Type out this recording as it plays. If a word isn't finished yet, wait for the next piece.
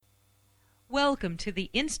Welcome to the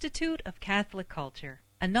Institute of Catholic Culture,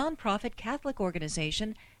 a nonprofit Catholic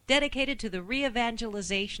organization dedicated to the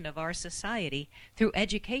re-evangelization of our society through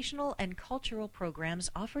educational and cultural programs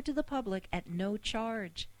offered to the public at no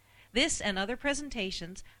charge. This and other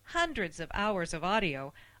presentations, hundreds of hours of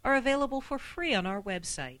audio, are available for free on our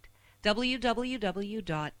website,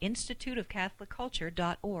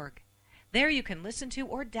 www.instituteofcatholicculture.org. There you can listen to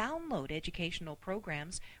or download educational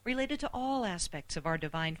programs related to all aspects of our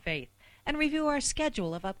divine faith and review our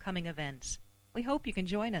schedule of upcoming events. We hope you can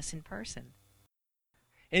join us in person.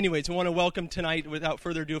 Anyways, I want to welcome tonight, without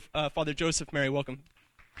further ado, Father Joseph Mary. Welcome.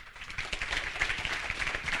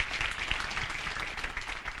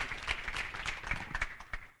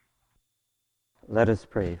 Let us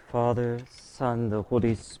pray. Father, Son, the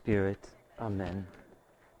Holy Spirit. Amen.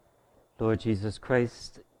 Lord Jesus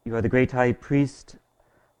Christ, you are the great high priest,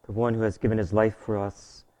 the one who has given his life for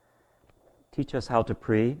us. Teach us how to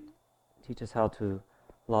pray. Teach us how to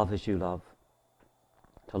love as you love,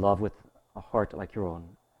 to love with a heart like your own.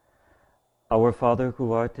 Our Father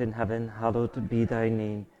who art in heaven, hallowed be thy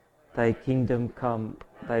name. Thy kingdom come,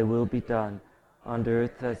 thy will be done, on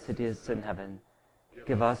earth as it is in heaven.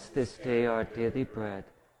 Give us this day our daily bread,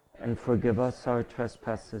 and forgive us our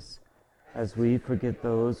trespasses, as we forgive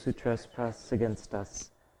those who trespass against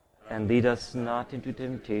us. And lead us not into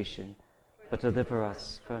temptation, but deliver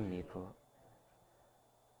us from evil.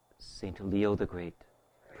 Saint Leo the Great,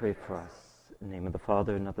 pray for us. In the name of the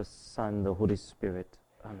Father, and of the Son, and the Holy Spirit.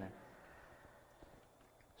 Amen.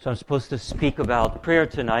 So I'm supposed to speak about prayer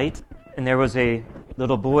tonight, and there was a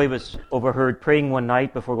little boy was overheard praying one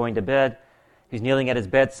night before going to bed. He's kneeling at his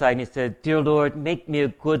bedside, and he said, "Dear Lord, make me a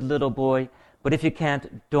good little boy, but if you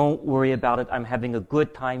can't, don't worry about it. I'm having a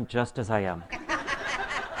good time just as I am."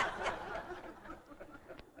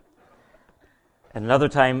 And another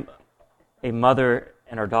time, a mother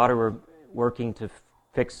and her daughter were working to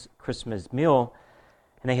fix Christmas meal,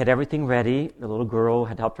 and they had everything ready. The little girl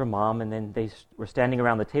had helped her mom, and then they were standing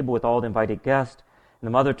around the table with all the invited guests. And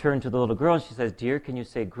the mother turned to the little girl, and she says, "Dear, can you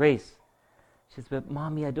say grace?" She says, "But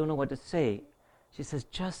Mommy, I don't know what to say." She says,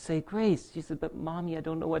 "Just say grace." She says, "But Mommy, I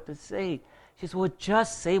don't know what to say." She says, "Well,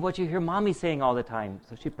 just say what you hear Mommy saying all the time."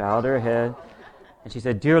 So she bowed her head, and she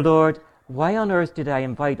said, "Dear Lord, why on earth did I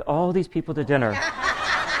invite all these people to dinner?"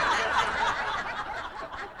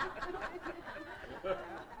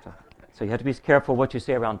 So you have to be careful what you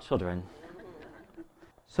say around children.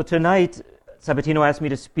 So tonight, Sabatino asked me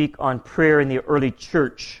to speak on prayer in the early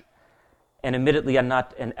church. And admittedly, I'm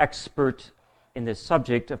not an expert in this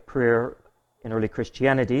subject of prayer in early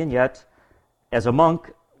Christianity. And yet, as a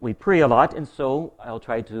monk, we pray a lot. And so I'll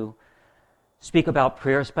try to speak about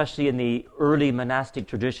prayer, especially in the early monastic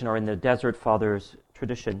tradition or in the Desert Fathers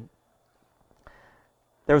tradition.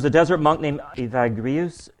 There was a desert monk named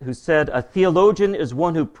Evagrius who said, "A theologian is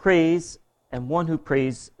one who prays, and one who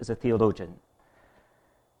prays is a theologian."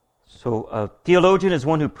 So a theologian is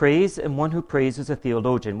one who prays, and one who prays is a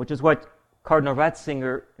theologian, which is what Cardinal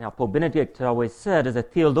Ratzinger, now Pope Benedict, always said, is a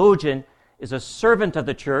theologian is a servant of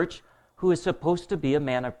the church who is supposed to be a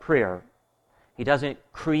man of prayer. He doesn't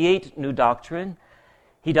create new doctrine,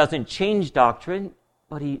 he doesn't change doctrine,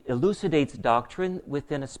 but he elucidates doctrine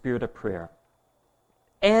within a spirit of prayer.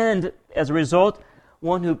 And as a result,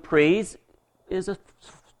 one who prays is a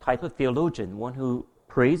type of theologian. One who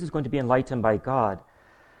prays is going to be enlightened by God.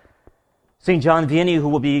 St. John Vianney, who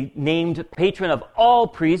will be named patron of all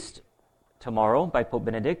priests tomorrow by Pope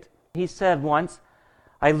Benedict, he said once,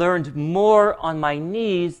 "I learned more on my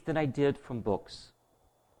knees than I did from books."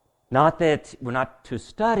 Not that we're not to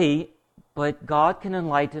study, but God can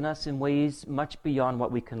enlighten us in ways much beyond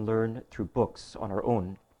what we can learn through books on our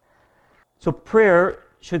own. So prayer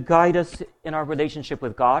should guide us in our relationship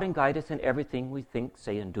with God and guide us in everything we think,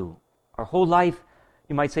 say, and do. Our whole life,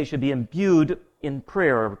 you might say, should be imbued in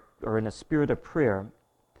prayer or in a spirit of prayer,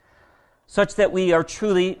 such that we are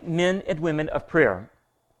truly men and women of prayer.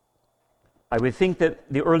 I would think that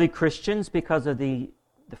the early Christians, because of the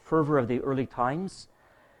fervor of the early times,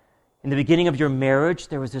 in the beginning of your marriage,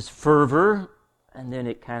 there was this fervor, and then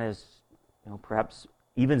it kind of, perhaps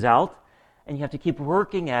evens out. And you have to keep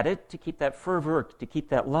working at it to keep that fervor, to keep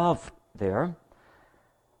that love there.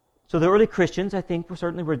 So the early Christians, I think,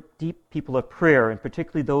 were deep people of prayer, and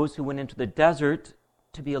particularly those who went into the desert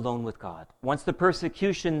to be alone with God. Once the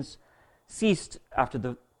persecutions ceased after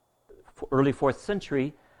the early 4th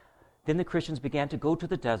century, then the Christians began to go to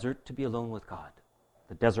the desert to be alone with God.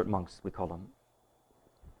 The desert monks, we call them.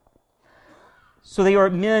 So we are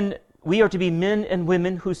to be men and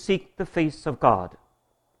women who seek the face of God.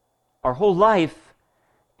 Our whole life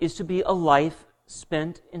is to be a life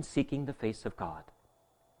spent in seeking the face of God.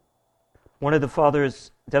 One of the fathers,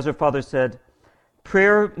 desert fathers, said,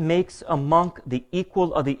 "Prayer makes a monk the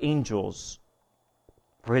equal of the angels,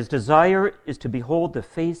 for his desire is to behold the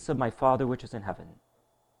face of my Father which is in heaven."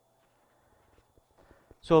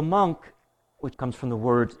 So a monk, which comes from the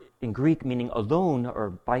word in Greek meaning alone, or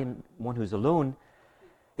by one who's alone,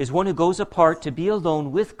 is one who goes apart to be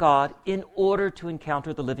alone with God in order to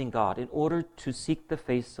encounter the living God, in order to seek the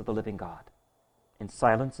face of the living God in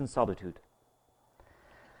silence and solitude.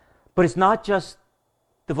 But it's not just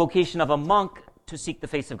the vocation of a monk to seek the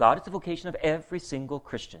face of God, it's the vocation of every single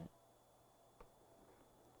Christian.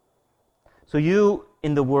 So you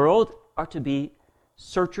in the world are to be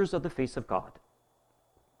searchers of the face of God,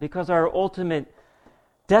 because our ultimate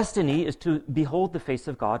destiny is to behold the face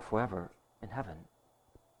of God forever in heaven.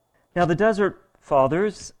 Now the desert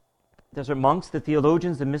fathers, desert monks, the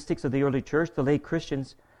theologians, the mystics of the early church, the lay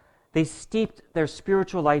Christians, they steeped their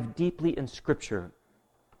spiritual life deeply in Scripture.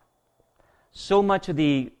 So much of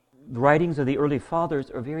the writings of the early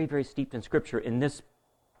fathers are very, very steeped in Scripture. In this,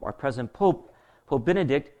 our present Pope, Pope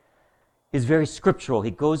Benedict, is very scriptural.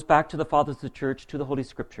 He goes back to the fathers of the church, to the Holy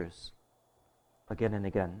Scriptures, again and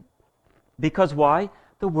again. Because why?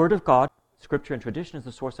 The Word of God, Scripture and tradition, is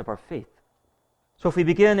the source of our faith. So if we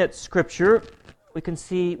begin at Scripture, we can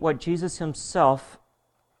see what Jesus himself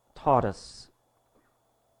taught us.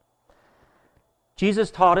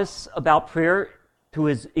 Jesus taught us about prayer through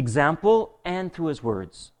his example and through his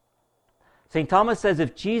words. St. Thomas says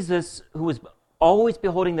if Jesus, who was always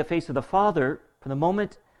beholding the face of the Father, from the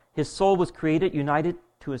moment his soul was created, united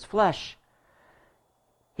to his flesh,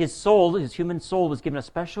 his soul, his human soul, was given a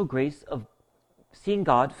special grace of seeing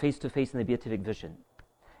God face to face in the beatific vision.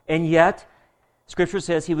 And yet, Scripture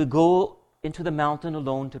says he would go into the mountain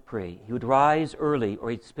alone to pray. He would rise early, or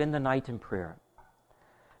he'd spend the night in prayer.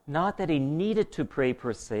 Not that he needed to pray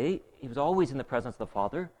per se, he was always in the presence of the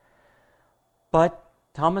Father, but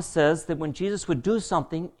Thomas says that when Jesus would do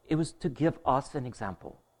something, it was to give us an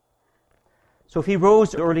example. So if he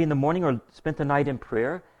rose early in the morning or spent the night in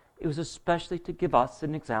prayer, it was especially to give us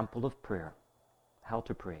an example of prayer, how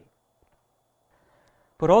to pray.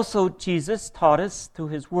 But also Jesus taught us through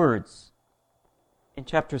his words. In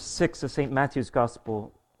chapter 6 of St. Matthew's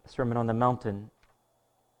Gospel, Sermon on the Mountain,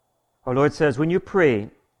 our Lord says, "When you pray,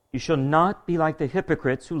 you shall not be like the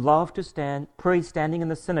hypocrites who love to pray standing in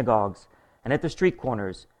the synagogues and at the street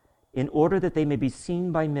corners, in order that they may be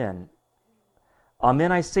seen by men.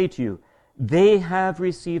 Amen, I say to you, they have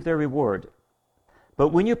received their reward. But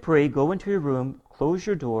when you pray, go into your room, close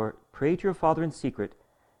your door, pray to your Father in secret,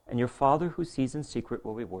 and your Father who sees in secret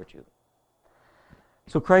will reward you."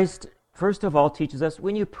 So Christ, first of all, teaches us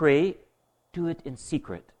when you pray, do it in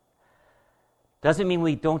secret. Doesn't mean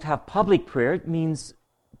we don't have public prayer. It means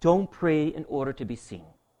don't pray in order to be seen.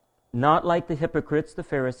 Not like the hypocrites, the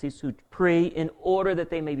Pharisees, who pray in order that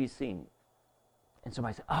they may be seen. And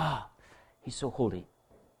somebody says, he's so holy.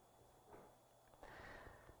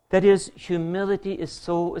 That is, humility is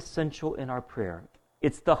so essential in our prayer.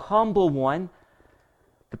 It's the humble one,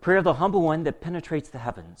 the prayer of the humble one, that penetrates the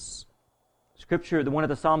heavens. Scripture, one of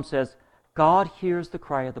the Psalms says, God hears the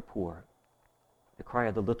cry of the poor, the cry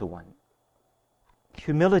of the little one.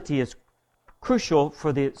 Humility is crucial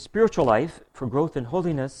for the spiritual life, for growth in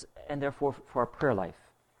holiness, and therefore for our prayer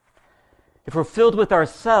life. If we're filled with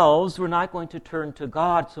ourselves, we're not going to turn to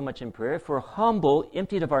God so much in prayer. If we're humble,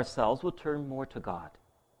 emptied of ourselves, we'll turn more to God.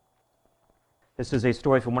 This is a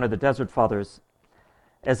story from one of the desert fathers.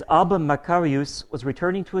 As Abba Macarius was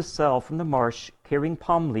returning to his cell from the marsh carrying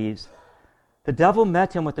palm leaves, the devil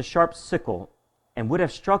met him with a sharp sickle and would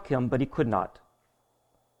have struck him, but he could not.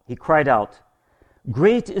 He cried out,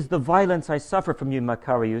 "Great is the violence I suffer from you,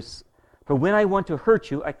 Macarius, for when I want to hurt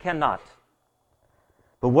you, I cannot.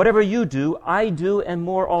 But whatever you do, I do, and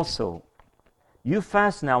more also. You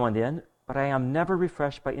fast now and then, but I am never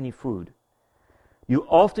refreshed by any food. You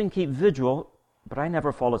often keep vigil, but I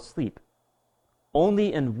never fall asleep.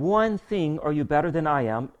 Only in one thing are you better than I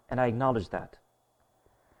am, and I acknowledge that."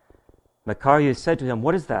 Macarius said to him,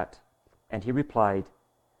 "What is that?" And he replied,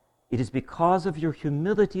 "It is because of your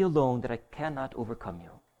humility alone that I cannot overcome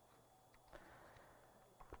you."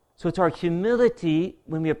 So it's our humility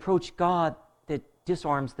when we approach God that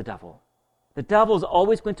disarms the devil. The devil is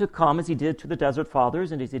always going to come, as he did to the desert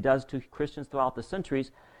fathers and as he does to Christians throughout the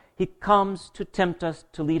centuries. He comes to tempt us,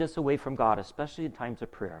 to lead us away from God, especially in times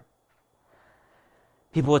of prayer.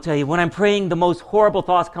 People will tell you, when I'm praying, the most horrible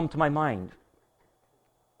thoughts come to my mind.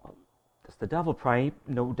 Well, that's the devil,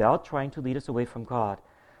 no doubt, trying to lead us away from God.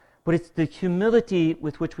 But it's the humility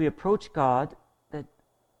with which we approach God that,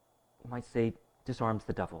 you might say, disarms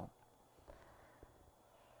the devil.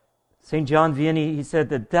 St. John Vianney, he said,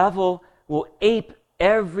 the devil will ape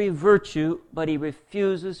every virtue, but he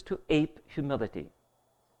refuses to ape humility.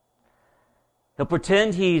 He'll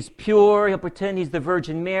pretend he's pure, he'll pretend he's the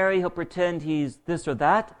Virgin Mary, he'll pretend he's this or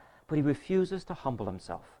that, but he refuses to humble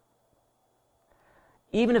himself.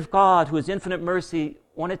 Even if God, who is infinite mercy,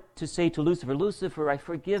 wanted to say to Lucifer, Lucifer, I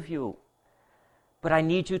forgive you, but I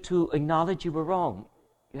need you to acknowledge you were wrong.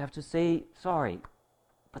 You have to say sorry.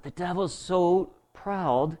 But the devil's so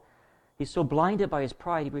proud, he's so blinded by his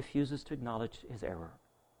pride, he refuses to acknowledge his error.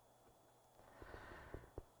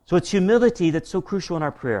 So it's humility that's so crucial in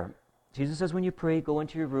our prayer. Jesus says when you pray, go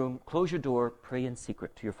into your room, close your door, pray in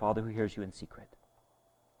secret to your Father who hears you in secret.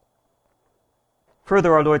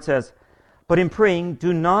 Further, our Lord says, but in praying,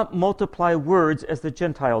 do not multiply words as the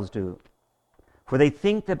Gentiles do, for they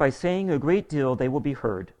think that by saying a great deal they will be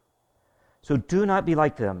heard. So do not be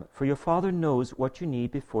like them, for your Father knows what you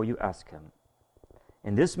need before you ask him.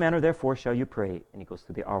 In this manner, therefore, shall you pray. And he goes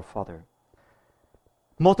through the Our Father.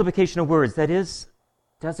 Multiplication of words, that is,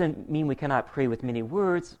 doesn't mean we cannot pray with many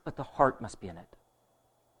words, but the heart must be in it.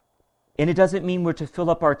 And it doesn't mean we're to fill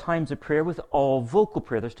up our times of prayer with all vocal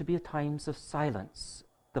prayer. There's to be times of silence.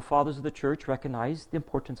 The fathers of the church recognized the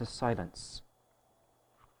importance of silence.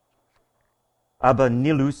 Abba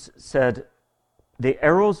Nilus said, the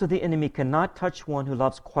arrows of the enemy cannot touch one who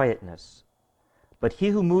loves quietness, but he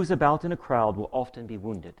who moves about in a crowd will often be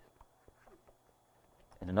wounded.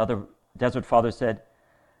 And another desert father said,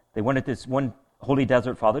 they wanted this one holy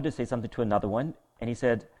desert father to say something to another one, and he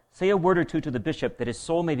said, say a word or two to the bishop that his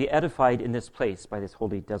soul may be edified in this place by this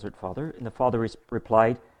holy desert father. And the father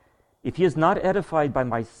replied, if he is not edified by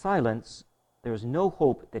my silence, there is no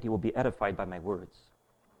hope that he will be edified by my words.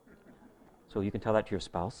 So you can tell that to your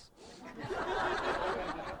spouse.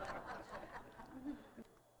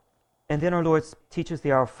 And then our Lord teaches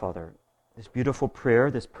the Our Father, this beautiful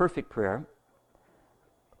prayer, this perfect prayer.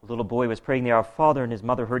 A little boy was praying the Our Father, and his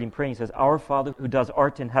mother heard him praying. He says, Our Father who does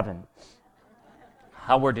art in heaven.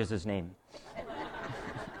 Howard is his name. He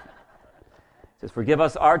says, forgive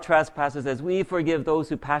us our trespasses as we forgive those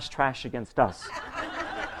who pass trash against us.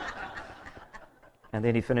 And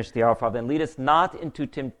then he finished the Our Father, and lead us not into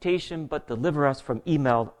temptation, but deliver us from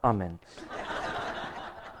evil. Amen.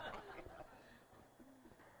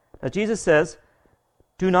 Now Jesus says,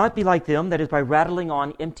 do not be like them, that is by rattling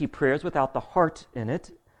on empty prayers without the heart in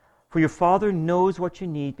it, for your Father knows what you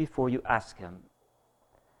need before you ask him.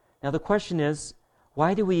 Now the question is,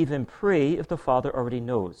 why do we even pray if the Father already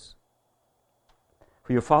knows?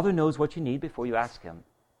 For your Father knows what you need before you ask him.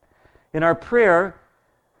 In our prayer,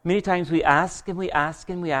 many times we ask and we ask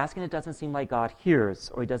and we ask, and it doesn't seem like God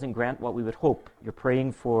hears, or he doesn't grant what we would hope. You're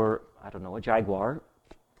praying for, a jaguar.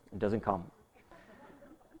 It doesn't come.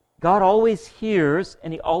 God always hears,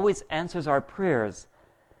 and he always answers our prayers.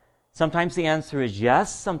 Sometimes the answer is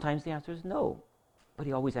yes, sometimes the answer is no, but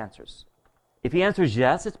he always answers. If he answers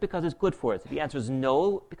yes, it's because it's good for us. If he answers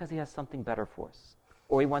no, because he has something better for us,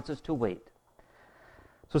 or he wants us to wait.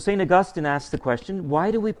 So St. Augustine asks the question,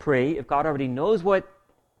 why do we pray if God already knows what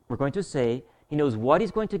we're going to say, he knows what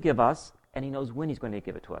he's going to give us, and he knows when he's going to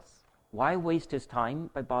give it to us? Why waste his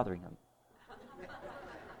time by bothering him?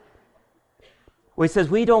 Well, he says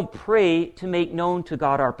we don't pray to make known to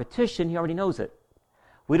God our petition. He already knows it.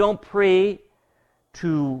 We don't pray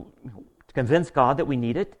to convince God that we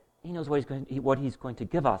need it. He knows what he's going to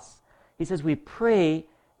give us. He says we pray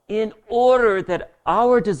in order that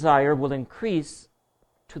our desire will increase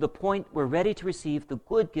to the point we're ready to receive the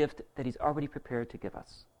good gift that he's already prepared to give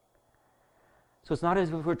us. So it's not as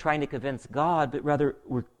if we're trying to convince God, but rather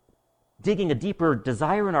we're digging a deeper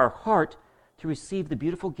desire in our heart to receive the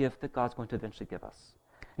beautiful gift that God's going to eventually give us.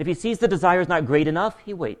 And if he sees the desire is not great enough,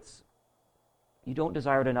 he waits. You don't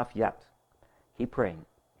desire it enough yet. Keep praying.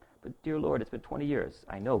 But dear Lord, it's been 20 years.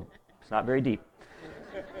 I know, it's not very deep.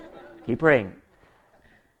 Keep praying.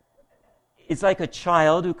 It's like a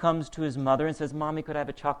child who comes to his mother and says, Mommy, could I have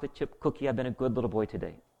a chocolate chip cookie? I've been a good little boy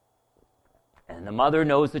today. And the mother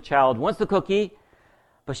knows the child wants the cookie,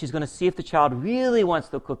 but she's going to see if the child really wants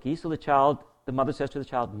the cookie. So the mother says to the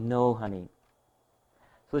child, no, honey.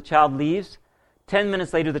 So the child leaves. 10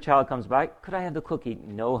 minutes later, the child comes back. Could I have the cookie?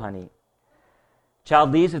 No, honey.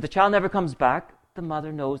 Child leaves. If the child never comes back, the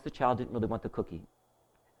mother knows the child didn't really want the cookie.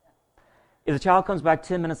 If the child comes back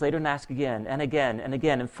 10 minutes later and asks again and again and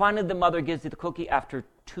again, and finally the mother gives you the cookie after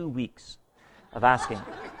 2 weeks of asking.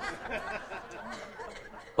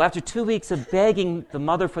 Well, after 2 weeks of begging the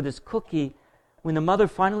mother for this cookie, when the mother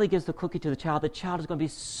finally gives the cookie to the child is going to be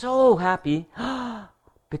so happy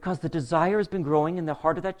because the desire has been growing in the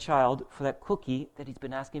heart of that child for that cookie that he's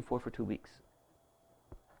been asking for 2 weeks.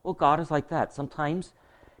 Well, God is like that. Sometimes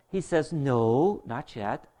he says, no, not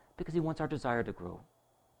yet, because he wants our desire to grow.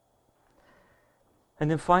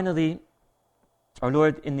 And then finally, our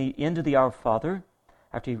Lord, in the end of the Our Father,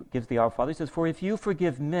 after he gives the Our Father, he says, "For if you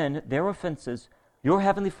forgive men their offenses, your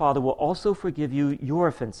heavenly Father will also forgive you your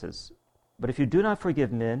offenses. But if you do not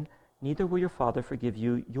forgive men, neither will your Father forgive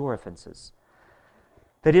you your offenses."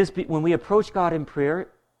 That is, when we approach God in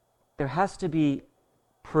prayer, there has to be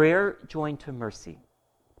prayer joined to mercy.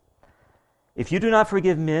 If you do not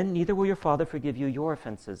forgive men, neither will your Father forgive you your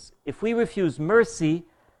offenses. If we refuse mercy,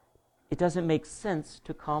 it doesn't make sense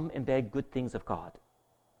to come and beg good things of God.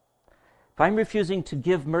 If I'm refusing to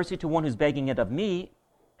give mercy to one who's begging it of me,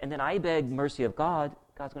 and then I beg mercy of God,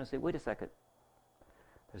 God's going to say, wait a second.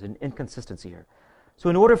 There's an inconsistency here. So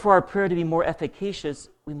in order for our prayer to be more efficacious,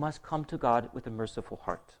 we must come to God with a merciful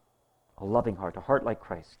heart, a loving heart, a heart like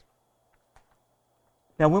Christ.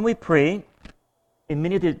 Now when we pray, in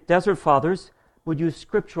many of the Desert Fathers would use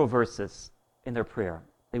scriptural verses in their prayer.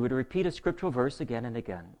 They would repeat a scriptural verse again and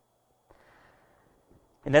again.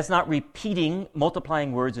 And that's not repeating,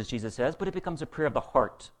 multiplying words, as Jesus says, but it becomes a prayer of the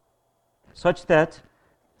heart, such that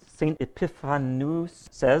St. Epiphanius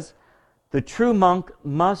says, the true monk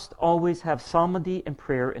must always have psalmody and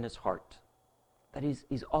prayer in his heart. That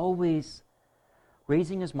he's always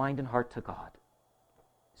raising his mind and heart to God,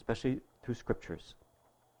 especially through scriptures.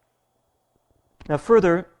 Now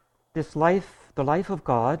further, this life, the life of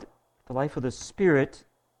God, the life of the Spirit,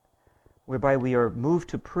 whereby we are moved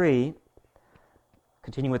to pray,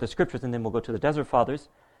 continuing with the scriptures, and then we'll go to the Desert Fathers,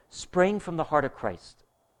 sprang from the heart of Christ.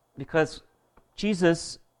 Because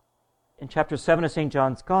Jesus, in chapter 7 of St.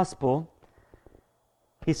 John's Gospel,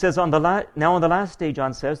 he says, now on the last day,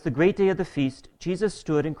 John says, the great day of the feast, Jesus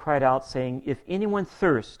stood and cried out, saying, "If anyone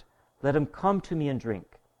thirst, let him come to me and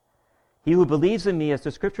drink. He who believes in me, as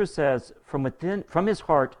the scripture says, from his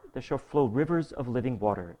heart there shall flow rivers of living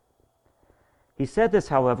water." He said this,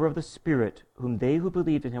 however, of the Spirit, whom they who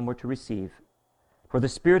believed in him were to receive. For the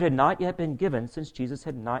Spirit had not yet been given, since Jesus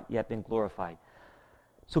had not yet been glorified.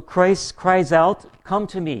 So Christ cries out, "Come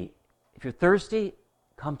to me. If you're thirsty,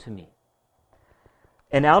 come to me."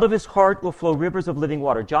 And out of his heart will flow rivers of living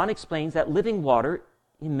water. John explains that living water,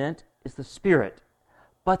 he meant, is the Spirit.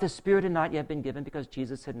 But the Spirit had not yet been given because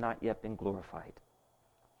Jesus had not yet been glorified.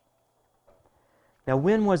 Now,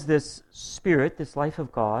 when was this Spirit, this life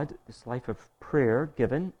of God, this life of prayer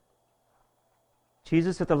given?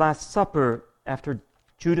 Jesus at the Last Supper, after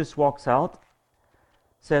Judas walks out,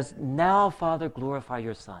 says, "Now, Father, glorify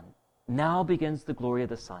your Son." Now begins the glory of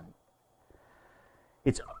the Son.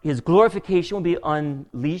 His glorification will be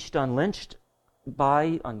unleashed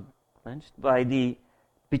by the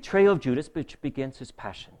betrayal of Judas, which begins his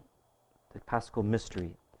passion, the Paschal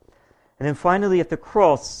mystery. And then finally at the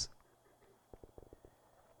cross,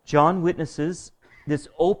 John witnesses this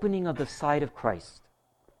opening of the side of Christ.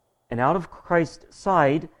 And out of Christ's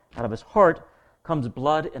side, out of his heart, comes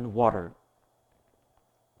blood and water.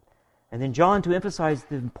 And then John, to emphasize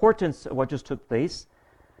the importance of what just took place,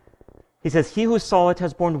 he says, "He who saw it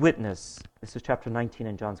has borne witness." This is chapter 19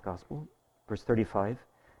 in John's Gospel, verse 35.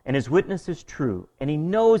 "And his witness is true, and he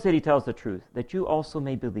knows that he tells the truth, that you also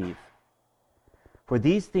may believe. For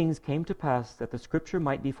these things came to pass that the scripture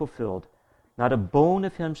might be fulfilled. Not a bone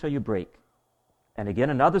of him shall you break." And again,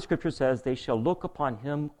 another scripture says, "They shall look upon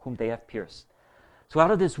him whom they have pierced." So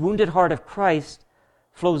out of this wounded heart of Christ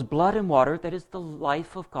flows blood and water that is the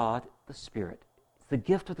life of God, the Spirit. It's the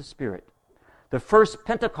gift of the Spirit. The first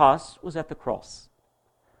Pentecost was at the cross,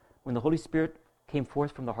 when the Holy Spirit came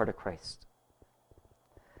forth from the heart of Christ.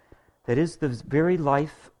 That is the very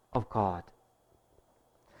life of God.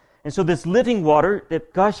 And so this living water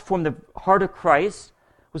that gushed from the heart of Christ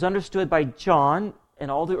was understood by John and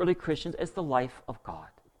all the early Christians as the life of God,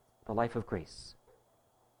 the life of grace.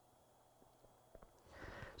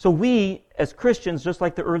 So we, as Christians, just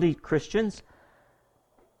like the early Christians,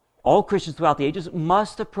 all Christians throughout the ages,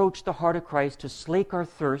 must approach the heart of Christ to slake our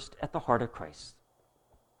thirst at the heart of Christ.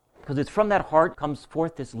 Because it's from that heart comes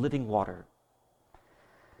forth this living water.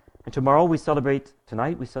 And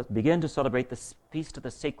tonight we begin to celebrate the Feast of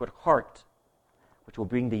the Sacred Heart, which will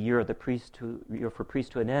bring the year for priests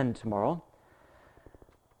to an end tomorrow.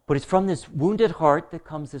 But it's from this wounded heart that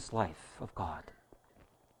comes this life of God.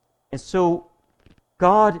 And so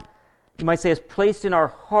God, you might say, has placed in our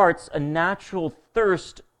hearts a natural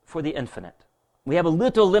thirst for the infinite. We have a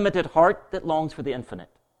little limited heart that longs for the infinite.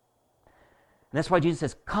 And that's why Jesus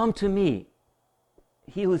says, "Come to me.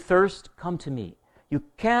 He who thirsts, come to me." You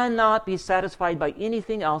cannot be satisfied by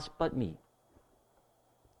anything else but me.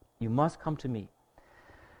 You must come to me.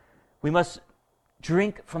 We must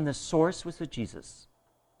drink from the source, which is Jesus,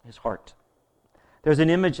 his heart. There's an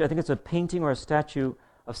image, I think it's a painting or a statue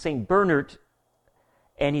of St. Bernard,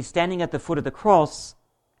 and he's standing at the foot of the cross,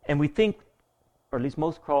 and we think, or at least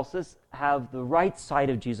most crosses, have the right side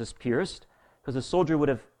of Jesus pierced, because the soldier would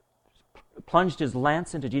have plunged his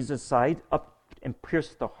lance into Jesus' side up and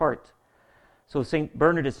pierced the heart. So St.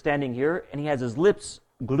 Bernard is standing here, and he has his lips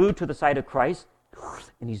glued to the side of Christ,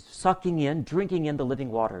 and he's sucking in, drinking in the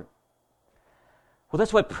living water. Well,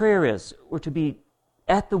 that's what prayer is. We're to be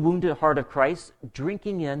at the wounded heart of Christ,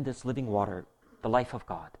 drinking in this living water, the life of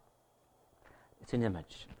God. It's an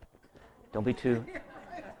image. Don't be too...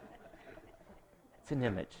 It's an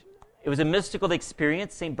image. It was a mystical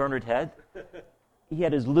experience St. Bernard had. He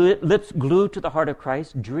had his lips glued to the heart of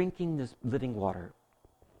Christ, drinking this living water.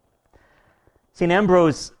 St.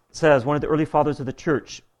 Ambrose says, one of the early fathers of the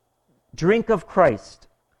church, "Drink of Christ,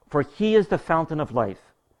 for he is the fountain of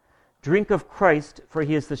life. Drink of Christ, for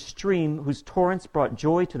he is the stream whose torrents brought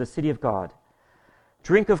joy to the city of God.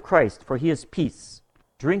 Drink of Christ, for he is peace.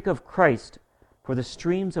 Drink of Christ, for the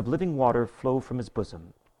streams of living water flow from his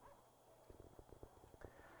bosom."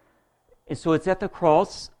 And so it's at the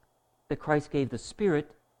cross that Christ gave the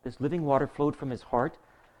Spirit. This living water flowed from his heart.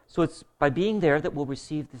 So it's by being there that we'll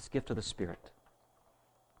receive this gift of the Spirit.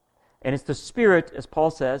 And it's the Spirit, as Paul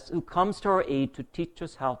says, who comes to our aid to teach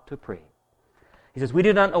us how to pray. He says, we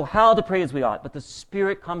do not know how to pray as we ought, but the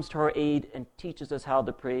Spirit comes to our aid and teaches us how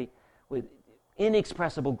to pray with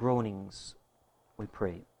inexpressible groanings. We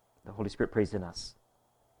pray. The Holy Spirit prays in us.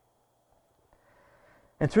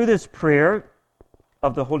 And through this prayer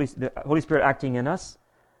of the Holy Spirit acting in us,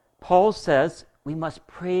 Paul says we must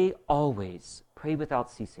pray always, pray without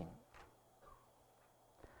ceasing.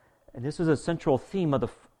 And this is a central theme of the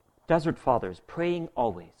Desert Fathers, praying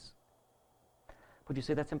always. Would you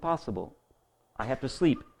say that's impossible? I have to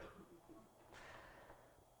sleep.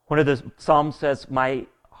 One of the Psalms says, one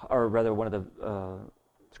of the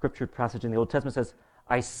scripture passage in the Old Testament says,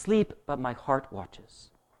 "I sleep, but my heart watches."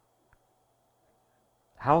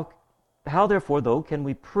 How therefore, though, can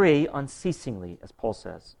we pray unceasingly, as Paul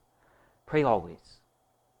says? Pray always.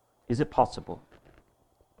 Is it possible?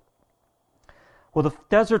 Well, the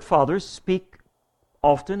Desert Fathers speak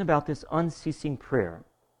often about this unceasing prayer.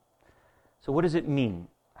 So what does it mean?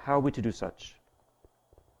 How are we to do such?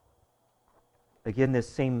 Again, this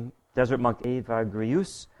same desert monk,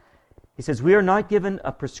 Evagrius, he says, "We are not given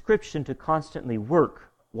a prescription to constantly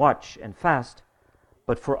work, watch, and fast,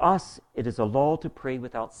 but for us it is a law to pray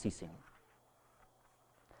without ceasing."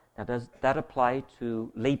 Now, does that apply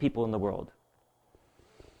to lay people in the world?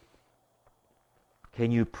 Can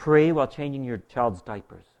you pray while changing your child's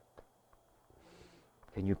diapers?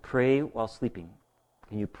 Can you pray while sleeping?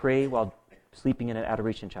 Can you pray while sleeping in an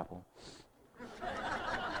adoration chapel?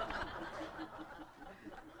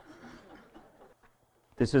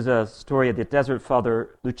 This is a story of the Desert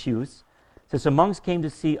Father Lucius. It says, "Some monks came to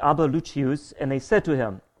see Abba Lucius, and they said to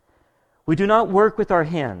him, 'We do not work with our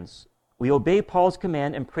hands. We obey Paul's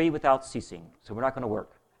command and pray without ceasing, so we're not going to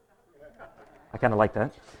work.'" I kind of like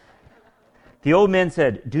that. The old man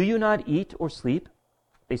said, "Do you not eat or sleep?"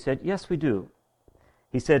 They said, "Yes, we do."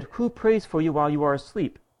 He said, "Who prays for you while you are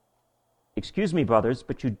asleep?" "Excuse me, brothers,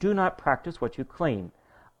 but you do not practice what you claim.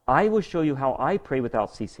 I will show you how I pray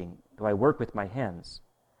without ceasing, though I work with my hands.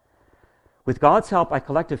 With God's help, I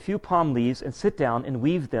collect a few palm leaves and sit down and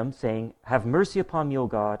weave them, saying, 'Have mercy upon me, O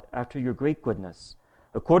God, after your great goodness.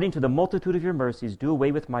 According to the multitude of your mercies, do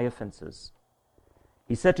away with my offenses.'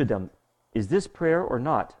 He said to them, 'Is this prayer or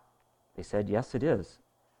not?' They said, 'Yes, it is.'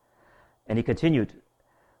 And he continued,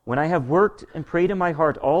 'When I have worked and prayed in my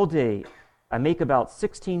heart all day, I make about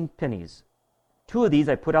 16 pennies. 2 of these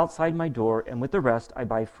I put outside my door, and with the rest I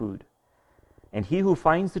buy food. And he who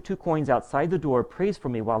finds the 2 coins outside the door prays for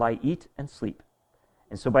me while I eat and sleep.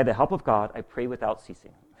 And so by the help of God, I pray without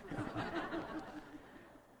ceasing.'"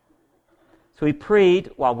 So he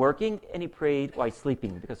prayed while working, and he prayed while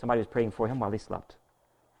sleeping, because somebody was praying for him while he slept,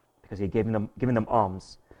 because he had given them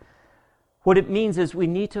alms. What it means is we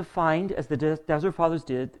need to find, as the Desert Fathers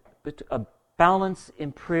did, a balance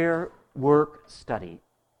in prayer, work, study.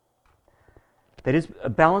 That is, a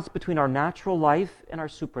balance between our natural life and our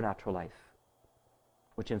supernatural life,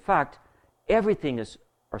 which in fact, everything is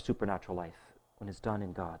our supernatural life when it's done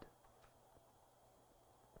in God.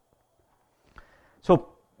 So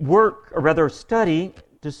work, or rather study,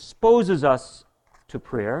 disposes us to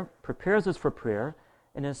prayer, prepares us for prayer,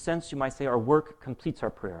 and in a sense you might say our work completes our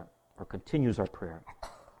prayer, or continues our prayer.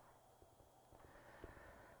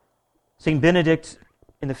 St. Benedict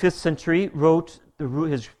in the 5th century wrote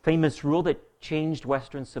his famous rule that changed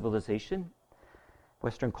Western civilization,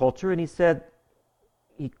 Western culture, and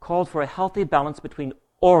he called for a healthy balance between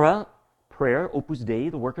ora, prayer, opus Dei,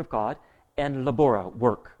 the work of God, and labora,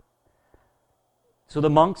 work. So the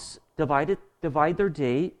monks divide their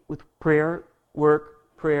day with prayer,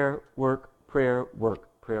 work, prayer, work, prayer, work,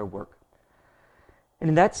 prayer, work. And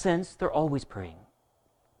in that sense, they're always praying.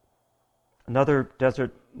 Another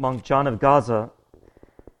desert monk, John of Gaza,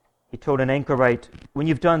 he told an anchorite, when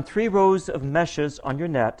you've done 3 rows of meshes on your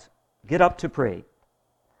net, get up to pray.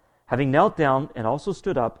 Having knelt down and also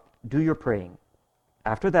stood up, do your praying.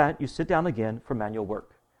 After that, you sit down again for manual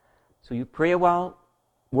work. So you pray a while,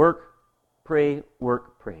 work, pray,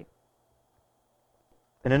 work, pray.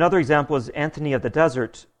 And another example is Anthony of the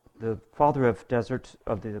Desert, the father of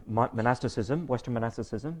the monasticism, Western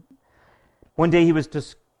monasticism. One day he was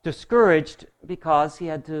discouraged because he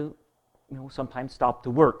had to, sometimes stop to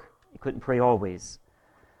work. He couldn't pray always.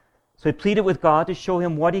 So he pleaded with God to show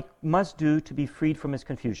him what he must do to be freed from his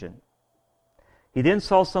confusion. He then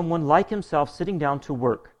saw someone like himself sitting down to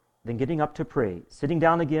work, then getting up to pray, sitting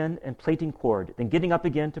down again and plaiting cord, then getting up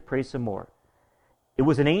again to pray some more. It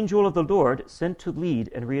was an angel of the Lord sent to lead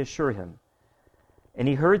and reassure him. And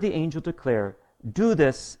he heard the angel declare, do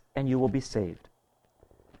this and you will be saved.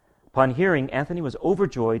 Upon hearing, Anthony was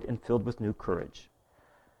overjoyed and filled with new courage.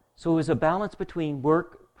 So it was a balance between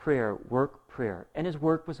work, prayer, and his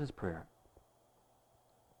work was his prayer.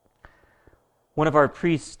 One of our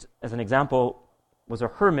priests, as an example, was a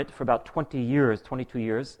hermit for about 22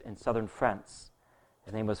 years in southern France.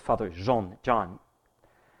 His name was Father John.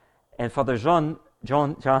 And Father John,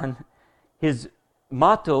 his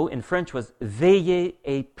motto in French was veiller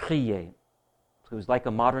et prier. So he was like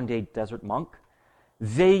a modern-day desert monk.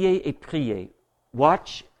 Veiller et prier.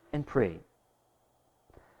 Watch and pray.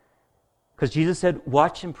 Because Jesus said,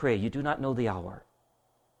 watch and pray. You do not know the hour.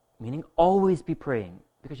 Meaning always be praying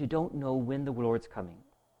because you don't know when the Lord's coming.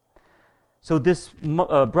 So this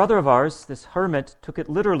brother of ours, this hermit, took it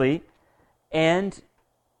literally, and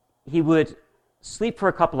he would sleep for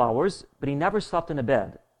a couple hours, but he never slept in a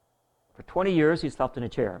bed. For 20 years, he slept in a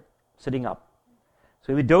chair, sitting up. So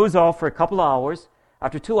he would doze off for a couple hours.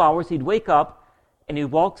 After 2 hours, he'd wake up, and he'd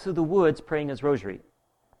walk through the woods praying his rosary.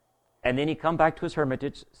 And then he'd come back to his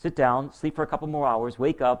hermitage, sit down, sleep for a couple more hours,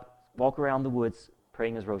 wake up, walk around the woods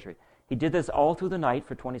praying his rosary. He did this all through the night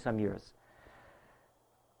for 20-some years.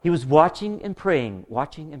 He was watching and praying.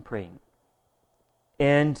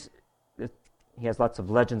 And he has lots of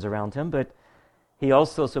legends around him, but he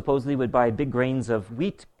also supposedly would buy big grains of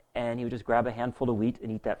wheat, and he would just grab a handful of wheat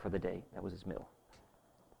and eat that for the day. That was his meal.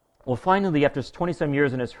 Well, finally, after 20-some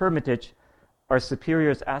years in his hermitage, our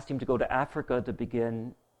superiors asked him to go to Africa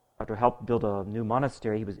to help build a new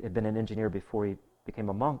monastery. He had been an engineer before he became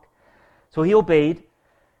a monk. So he obeyed.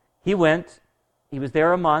 He went. He was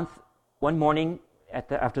there a month. One morning,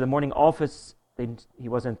 after the morning office, he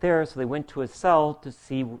wasn't there, so they went to his cell to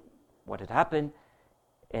see what had happened.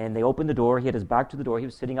 And they opened the door. He had his back to the door. He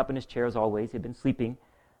was sitting up in his chair as always. He had been sleeping.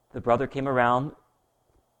 The brother came around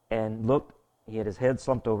and looked. He had his head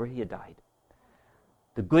slumped over. He had died.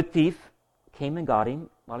 The good thief came and got him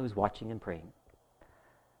while he was watching and praying.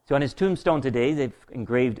 So on his tombstone today, they've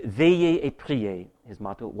engraved Veiller et prier, his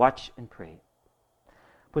motto, watch and pray.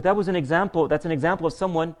 But that's an example of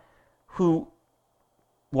someone who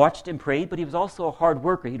watched and prayed, but he was also a hard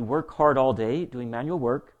worker. He'd work hard all day doing manual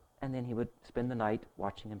work, and then he would spend the night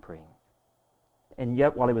watching and praying. And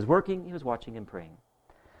yet, while he was working, he was watching and praying.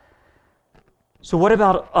 So what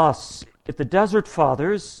about us? If the Desert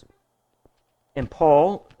Fathers and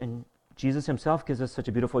Paul and Jesus himself gives us such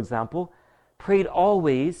a beautiful example, prayed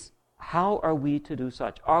always, how are we to do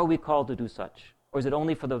such? Are we called to do such? Or is it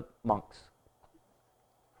only for the monks?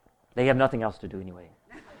 They have nothing else to do anyway.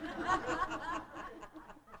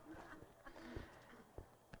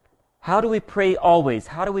 How do we pray always?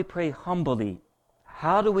 How do we pray humbly?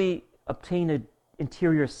 How do we obtain an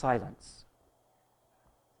interior silence?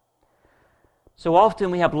 So often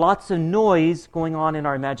we have lots of noise going on in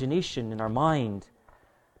our imagination, in our mind.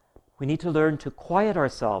 We need to learn to quiet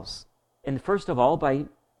ourselves. And first of all, by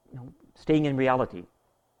staying in reality.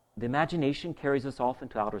 The imagination carries us off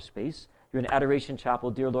into outer space. You're in Adoration Chapel.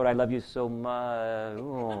 Dear Lord, I love you so much.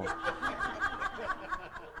 Oh.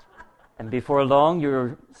 And before long,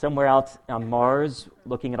 you're somewhere out on Mars,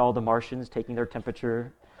 looking at all the Martians, taking their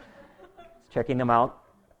temperature, checking them out.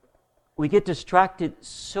 We get distracted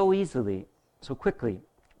so easily, so quickly,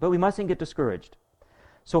 but we mustn't get discouraged.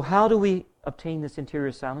 So how do we obtain this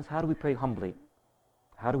interior silence? How do we pray humbly?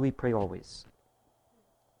 How do we pray always?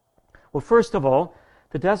 Well, first of all,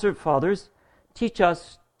 the Desert Fathers teach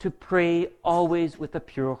us to pray always with a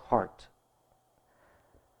pure heart.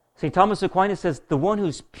 St. Thomas Aquinas says, the one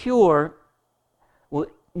who's pure will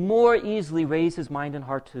more easily raise his mind and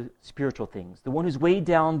heart to spiritual things. The one who's weighed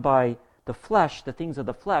down by the flesh, the things of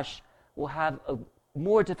the flesh, will have a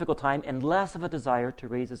more difficult time and less of a desire to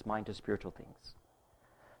raise his mind to spiritual things.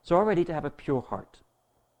 So already to have a pure heart.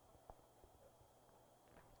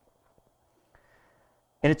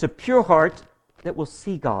 And it's a pure heart that will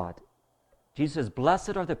see God. Jesus says,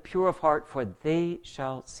 "Blessed are the pure of heart, for they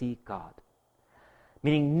shall see God."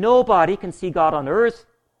 Meaning nobody can see God on earth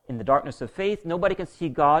in the darkness of faith. Nobody can see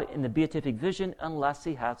God in the beatific vision unless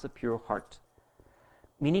he has a pure heart.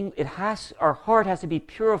 Meaning our heart has to be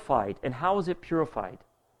purified. And how is it purified?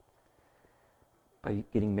 By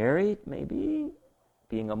getting married, maybe,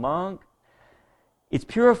 being a monk. It's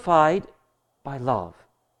purified by love.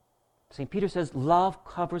 St. Peter says, love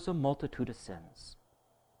covers a multitude of sins.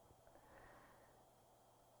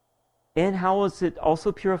 And how is it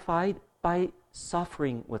also purified? By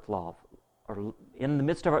suffering with love, or in the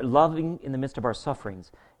midst of our loving, in the midst of our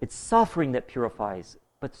sufferings. It's suffering that purifies,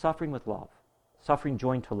 but suffering with love, suffering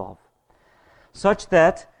joined to love, such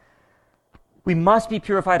that we must be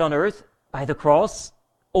purified on earth by the cross,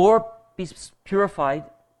 or be purified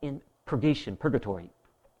in purgatory,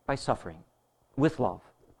 by suffering with love.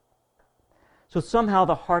 So somehow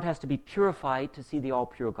the heart has to be purified to see the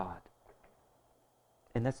all-pure God.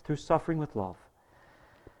 And that's through suffering with love.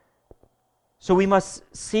 So we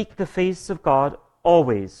must seek the face of God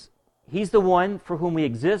always. He's the one for whom we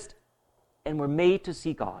exist, and we're made to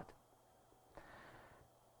see God.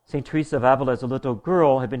 St. Teresa of Avila, as a little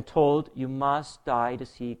girl, had been told, you must die to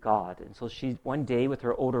see God. And so she, one day, with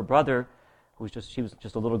her older brother, she was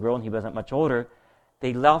just a little girl and he wasn't much older,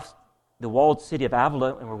 they left the walled city of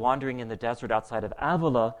Avila and were wandering in the desert outside of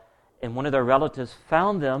Avila, and one of their relatives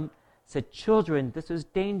found them, said, "Children, this is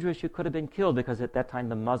dangerous. You could have been killed," because at that time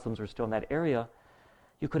the Muslims were still in that area.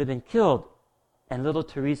 "You could have been killed." And little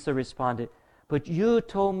Teresa responded, "But you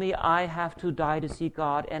told me I have to die to see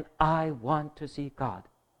God, and I want to see God."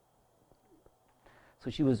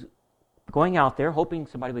 So she was going out there hoping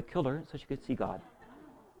somebody would kill her so she could see God.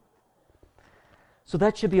 So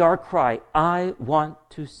that should be our cry. I want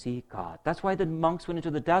to see God. That's why the monks went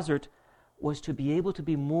into the desert, was to be able to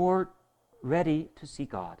be more ready to see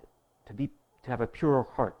God, to have a purer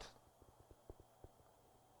heart.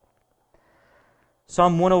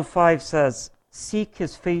 Psalm 105 says, "Seek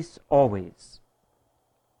his face always."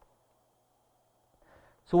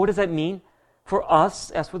 So what does that mean? For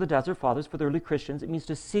us, as for the Desert Fathers, for the early Christians, it means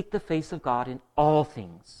to seek the face of God in all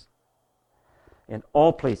things, in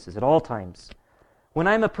all places, at all times. When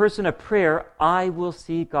I'm a person of prayer, I will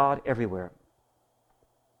see God everywhere.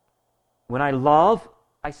 When I love,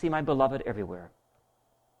 I see my beloved everywhere.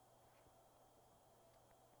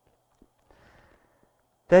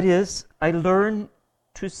 That is, I learn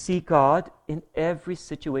to see God in every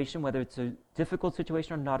situation, whether it's a difficult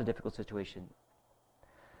situation or not a difficult situation.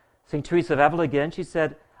 St. Teresa of Avila again, she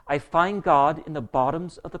said, "I find God in the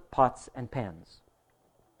bottoms of the pots and pans."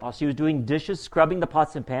 While she was doing dishes, scrubbing the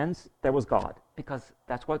pots and pans, there was God, because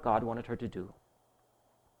that's what God wanted her to do.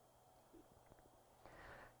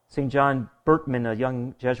 St. John Berkman, a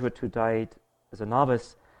young Jesuit who died as a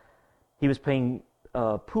novice, he was playing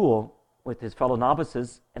pool with his fellow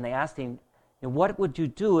novices, and they asked him, "What would you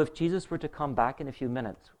do if Jesus were to come back in a few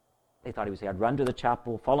minutes?" They thought he would say, "I'd run to the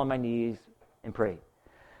chapel, fall on my knees, and pray."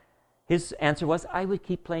 His answer was, "I would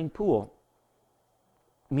keep playing pool."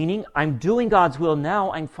 Meaning, I'm doing God's will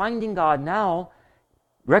now, I'm finding God now,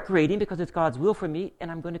 recreating because it's God's will for me, and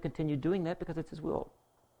I'm going to continue doing that because it's his will.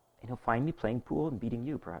 And he'll find me playing pool and beating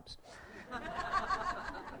you, perhaps.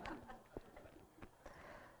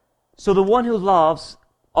 So the one who loves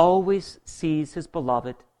always sees his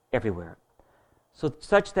beloved everywhere. So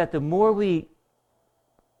such that the more we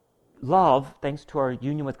love, thanks to our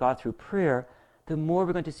union with God through prayer, the more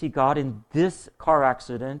we're going to see God in this car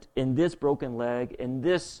accident, in this broken leg, in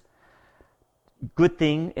this good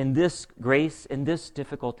thing, in this grace, in this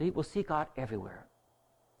difficulty. We'll see God everywhere,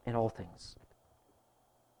 in all things.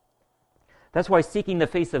 That's why seeking the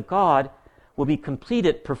face of God will be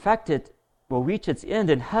completed, perfected, will reach its end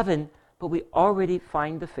in heaven, but we already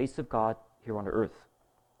find the face of God here on earth,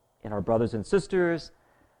 in our brothers and sisters,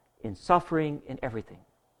 in suffering, in everything.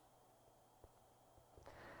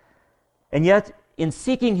 And yet, in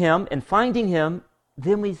seeking him and finding him,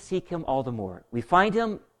 then we seek him all the more. We find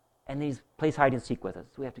him, and he plays hide and seek with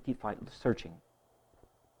us. We have to keep searching.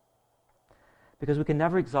 Because we can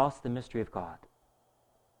never exhaust the mystery of God.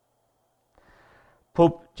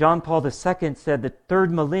 Pope John Paul II said the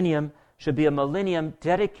third millennium should be a millennium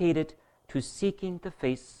dedicated to seeking the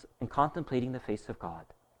face and contemplating the face of God.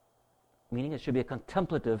 Meaning it should be a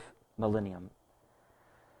contemplative millennium.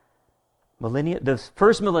 The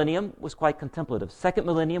first millennium was quite contemplative. Second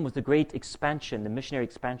millennium was the great expansion, the missionary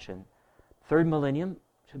expansion. Third millennium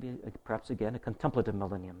should be perhaps again a contemplative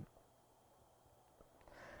millennium.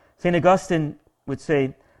 St. Augustine would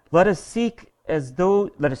say, let us seek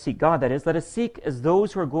God, that is, let us seek as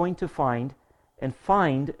those who are going to find, and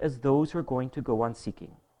find as those who are going to go on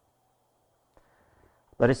seeking.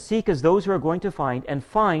 Let us seek as those who are going to find, and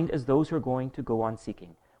find as those who are going to go on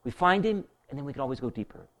seeking. We find him, and then we can always go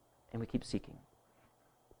deeper, and we keep seeking.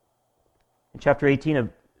 In chapter 18 of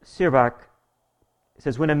Sirach, it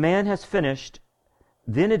says, when a man has finished,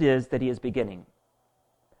 then it is that he is beginning.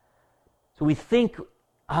 So we think,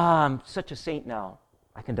 I'm such a saint now,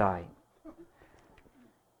 I can die.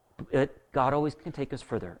 But God always can take us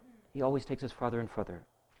further. He always takes us farther and further.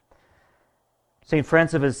 St.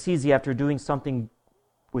 Francis of Assisi, after doing something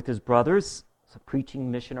with his brothers, a preaching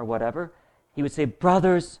mission or whatever, he would say,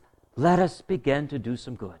 brothers, let us begin to do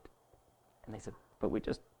some good. And they said, but we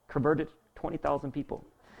just converted 20,000 people.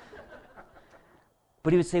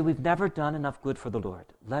 But he would say, we've never done enough good for the Lord.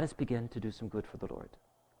 Let us begin to do some good for the Lord.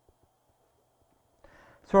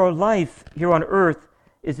 So our life here on earth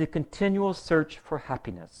is a continual search for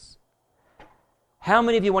happiness. How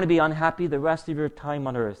many of you want to be unhappy the rest of your time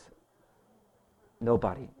on earth?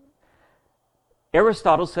 Nobody.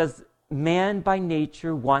 Aristotle says man by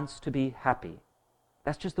nature wants to be happy.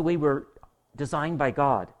 That's just the way we're designed by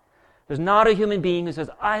God. There's not a human being who says,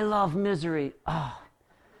 I love misery.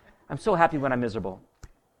 I'm so happy when I'm miserable.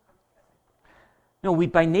 No, we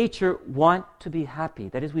by nature want to be happy.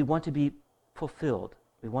 That is, we want to be fulfilled.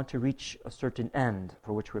 We want to reach a certain end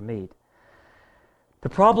for which we're made. The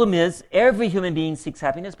problem is, every human being seeks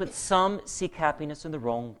happiness, but some seek happiness in the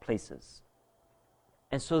wrong places.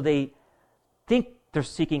 And so they think they're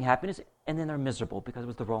seeking happiness, and then they're miserable because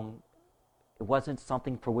it wasn't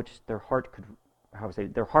something for which their heart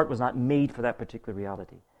their heart was not made for that particular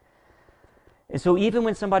reality. And so even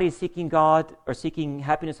when somebody is seeking God or seeking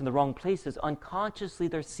happiness in the wrong places, unconsciously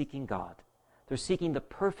they're seeking God. They're seeking the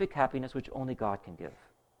perfect happiness which only God can give.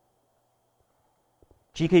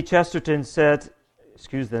 G.K. Chesterton said,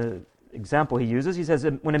 excuse the example he uses, he says,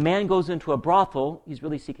 when a man goes into a brothel, he's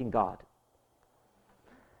really seeking God.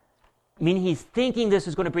 Meaning he's thinking this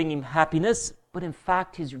is going to bring him happiness, but in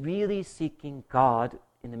fact he's really seeking God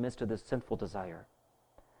in the midst of this sinful desire.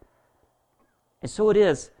 And so it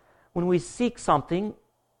is, when we seek something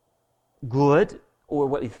good, or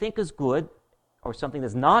what we think is good, or something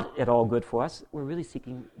that's not at all good for us, we're really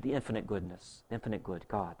seeking the infinite goodness, the infinite good,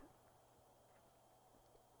 God.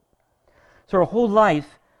 So our whole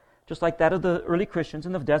life, just like that of the early Christians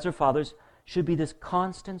and the Desert Fathers, should be this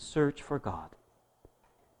constant search for God.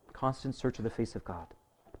 Constant search of the face of God.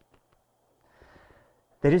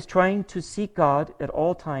 That is, trying to seek God at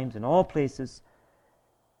all times, in all places,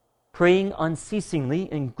 praying unceasingly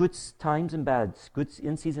in good times and bad, good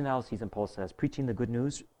in season, out of season, Paul says, preaching the good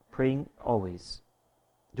news, praying always,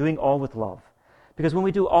 doing all with love. Because when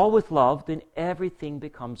we do all with love, then everything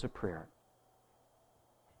becomes a prayer.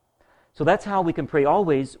 So that's how we can pray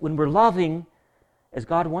always. When we're loving as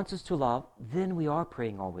God wants us to love, then we are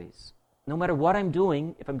praying always. No matter what I'm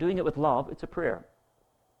doing, if I'm doing it with love, it's a prayer.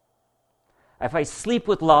 If I sleep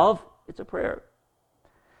with love, it's a prayer.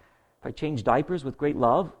 If I change diapers with great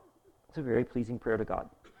love, it's a very pleasing prayer to God.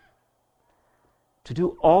 To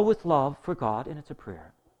do all with love for God, and it's a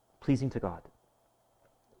prayer, pleasing to God.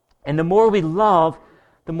 And the more we love,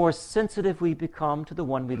 the more sensitive we become to the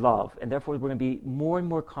one we love. And therefore, we're going to be more and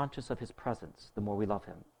more conscious of his presence the more we love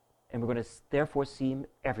him. And we're going to therefore see him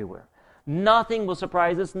everywhere. Nothing will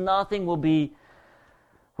surprise us. Nothing will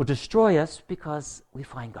destroy us because we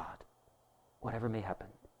find God, whatever may happen.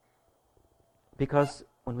 Because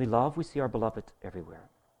when we love, we see our beloved everywhere.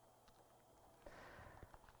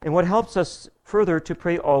 And what helps us further to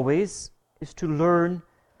pray always is to learn,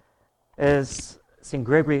 as St.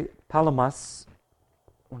 Gregory Palamas,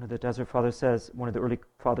 one of the Desert Fathers says, one of the early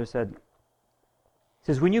fathers said, he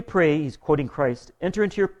says, when you pray, he's quoting Christ, enter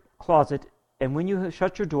into your closet, and when you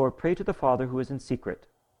shut your door, pray to the Father who is in secret.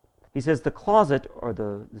 He says the closet, or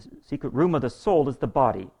the secret room of the soul, is the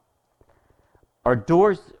body. Our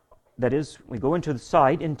doors, that is, we go into the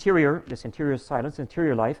side, interior, this interior silence,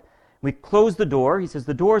 interior life. We close the door. He says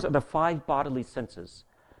the doors are the 5 bodily senses.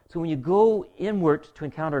 So when you go inward to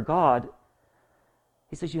encounter God,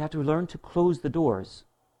 he says you have to learn to close the doors,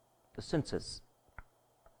 the senses.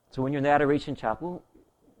 So when you're in the adoration chapel,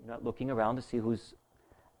 you're not looking around to see who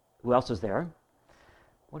else is there.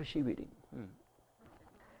 What is she reading?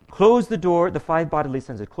 Close the door, the 5 bodily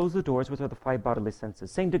senses. Close the doors, which are the 5 bodily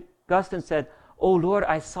senses. St. Augustine said, "O Lord,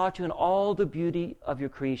 I sought you in all the beauty of your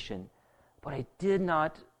creation, but I did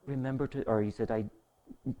not remember to," or he said, I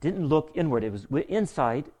didn't look inward. It was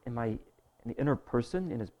inside, in the inner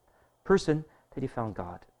person, in his person that he found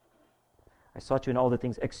God. I sought you in all the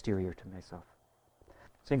things exterior to myself.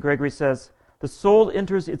 St. Gregory says, the soul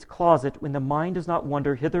enters its closet when the mind does not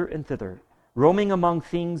wander hither and thither, roaming among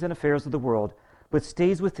things and affairs of the world, but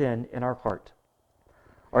stays within in our heart.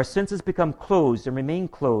 Our senses become closed and remain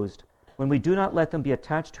closed when we do not let them be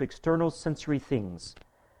attached to external sensory things.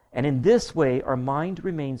 And in this way, our mind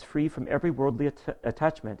remains free from every worldly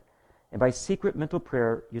attachment, and by secret mental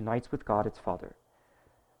prayer unites with God its Father.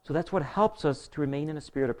 So that's what helps us to remain in a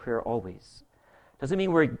spirit of prayer always. Doesn't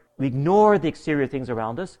mean we ignore the exterior things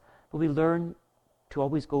around us, but we learn to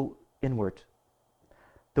always go inward.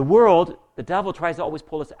 The world, the devil, tries to always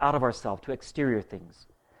pull us out of ourselves to exterior things.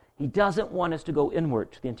 He doesn't want us to go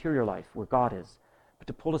inward to the interior life where God is, but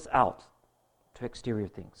to pull us out to exterior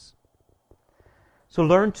things. So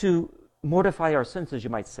learn to mortify our senses, you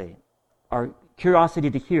might say. Our curiosity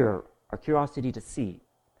to hear, our curiosity to see,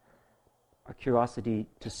 our curiosity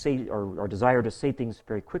to say, or our desire to say things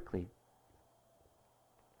very quickly.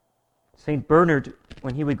 St. Bernard,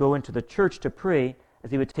 when he would go into the church to pray,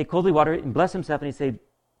 as he would take holy water and bless himself, and he'd say,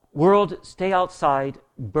 world, stay outside,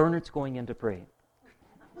 Bernard's going in to pray.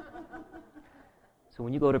 So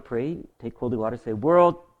when you go to pray, take holy water, say,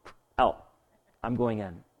 world, out, I'm going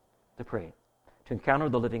in to pray, to encounter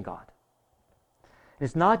the living God. And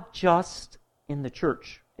it's not just in the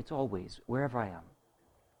church, it's always, wherever I am.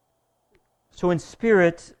 So in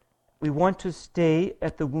spirit, we want to stay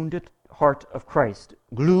at the wounded heart of Christ,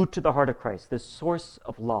 glued to the heart of Christ, this source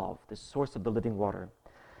of love, this source of the living water,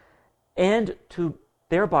 and to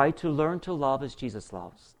thereby to learn to love as Jesus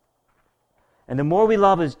loves. And the more we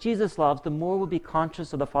love as Jesus loves, the more we'll be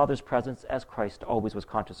conscious of the Father's presence as Christ always was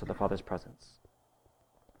conscious of the Father's presence.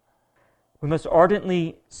 We must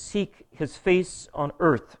ardently seek His face on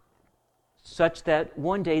earth, such that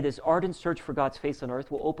one day this ardent search for God's face on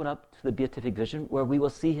earth will open up to the beatific vision where we will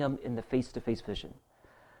see Him in the face-to-face vision.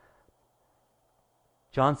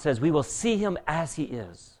 John says we will see Him as He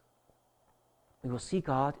is. We will see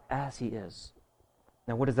God as He is.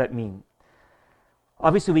 Now, what does that mean?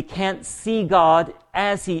 Obviously, we can't see God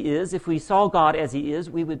as He is. If we saw God as He is,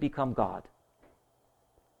 we would become God.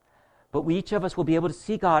 But each of us will be able to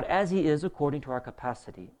see God as He is according to our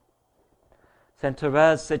capacity. Saint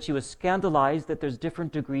Therese said she was scandalized that there's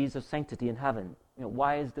different degrees of sanctity in heaven.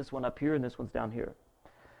 Why is this one up here and this one's down here?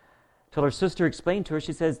 Till her sister explained to her,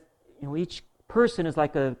 she says, each person is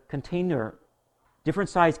like a container, different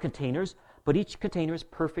sized containers, but each container is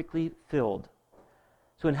perfectly filled.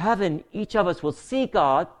 So in heaven, each of us will see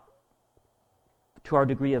God to our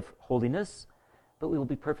degree of holiness, but we will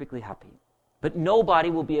be perfectly happy. But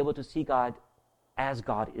nobody will be able to see God as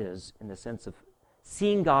God is, in the sense of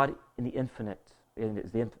seeing God in the infinite.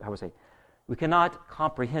 We cannot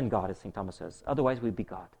comprehend God, as St. Thomas says. Otherwise, we'd be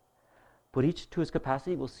God. But each to his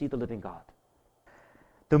capacity will see the living God.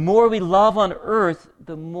 The more we love on earth,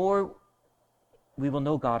 the more we will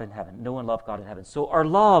know God in heaven, know and love God in heaven. So our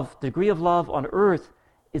love, the degree of love on earth,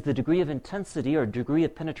 is the degree of intensity or degree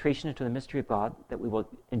of penetration into the mystery of God that we will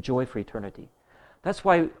enjoy for eternity. That's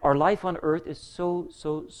why our life on earth is so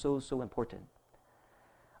important.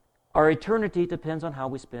 Our eternity depends on how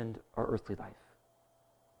we spend our earthly life,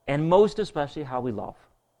 and most especially how we love.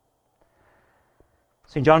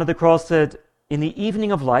 St. John of the Cross said, in the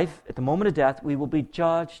evening of life, at the moment of death, we will be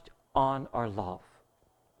judged on our love,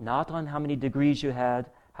 not on how many degrees you had,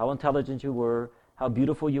 how intelligent you were, how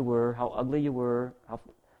beautiful you were, how ugly you were, how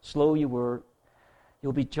slow you were.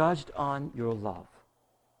 You'll be judged on your love.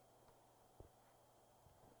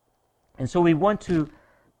 And so we want to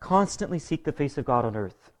constantly seek the face of God on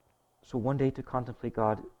earth, so one day to contemplate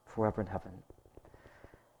God forever in heaven.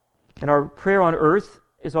 And our prayer on earth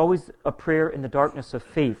is always a prayer in the darkness of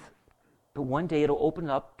faith, but one day it'll open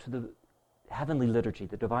up to the heavenly liturgy,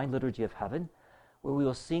 the divine liturgy of heaven, where we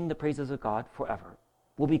will sing the praises of God forever.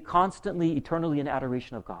 We'll be constantly, eternally in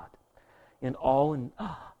adoration of God, in awe and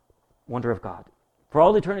wonder of God. For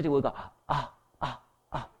all eternity, we'll go,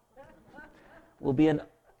 We'll be in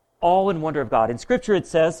awe and wonder of God. In Scripture it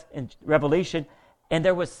says, in Revelation, and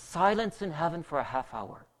there was silence in heaven for a half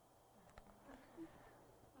hour.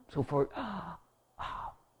 So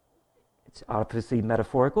it's obviously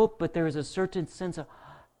metaphorical, but there is a certain sense of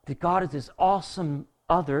that God is this awesome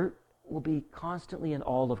other, will be constantly in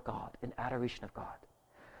awe of God, in adoration of God.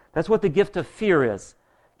 That's what the gift of fear is.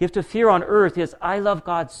 Gift of fear on earth is, I love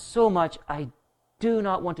God so much, I do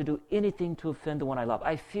not want to do anything to offend the one I love.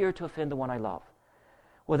 I fear to offend the one I love.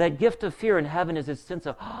 Well, that gift of fear in heaven is this sense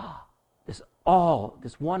of this awe,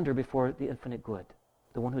 this wonder before the infinite good,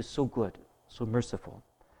 the one who is so good, so merciful.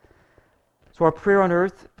 So our prayer on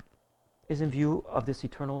earth is in view of this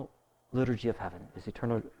eternal liturgy of heaven, this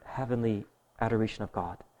eternal heavenly adoration of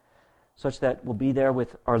God, such that we'll be there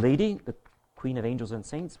with Our Lady, the Queen of angels and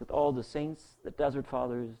saints, with all the saints, the desert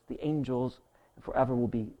fathers, the angels, and forever we'll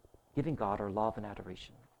be giving God our love and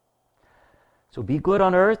adoration. So be good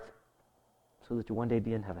on earth so that you one day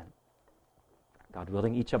be in heaven. God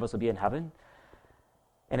willing, each of us will be in heaven.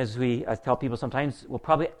 And as I tell people sometimes, we'll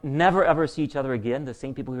probably never ever see each other again. The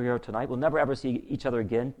same people who are here tonight will never ever see each other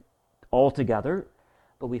again all together.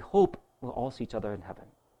 But we hope we'll all see each other in heaven.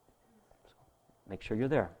 So make sure you're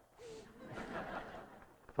there.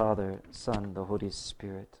 Father, Son, the Holy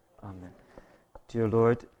Spirit. Amen. Dear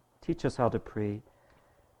Lord, teach us how to pray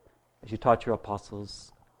as you taught your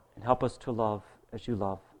apostles, and help us to love as you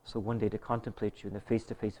love, so one day to contemplate you in the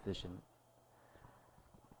face-to-face vision.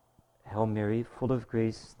 Hail Mary, full of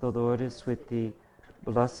grace, the Lord is with thee.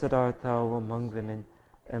 Blessed art thou among women,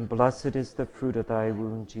 and blessed is the fruit of thy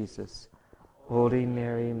womb, Jesus. Holy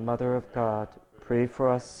Mary, Mother of God, pray for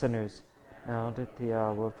us sinners, now and at the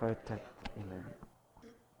hour of our death. Amen.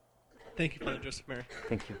 Thank you, Father Joseph Mary.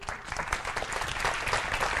 Thank you.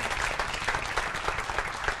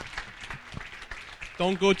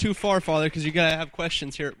 Don't go too far, Father, because you gotta have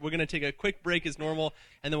questions here. We're gonna take a quick break as normal,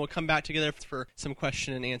 and then we'll come back together for some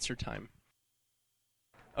question and answer time.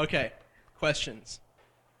 Okay, questions.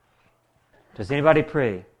 Does anybody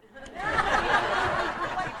pray?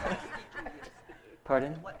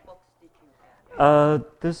 Pardon? What books did you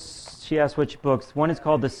have? She asked which books. One is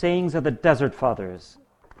called The Sayings of the Desert Fathers.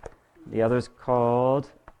 The other is called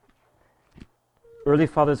Early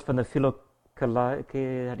Fathers from the how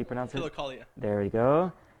do you pronounce it? Philokalia. There you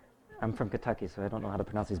go. I'm from Kentucky, so I don't know how to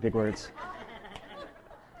pronounce these big words.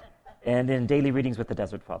 And then Daily Readings with the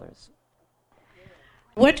Desert Fathers.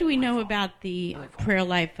 What do we know about the prayer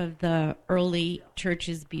life of the early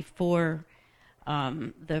churches before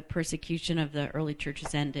the persecution of the early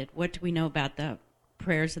churches ended? What do we know about the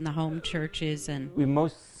prayers in the home churches? And we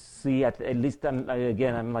mostly, at least, I'm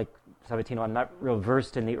like Sabatino, I'm not real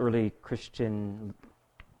versed in the early Christian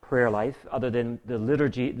prayer life, other than the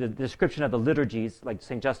liturgy, the description of the liturgies, like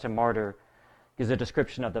St. Justin Martyr gives a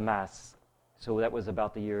description of the Mass. So that was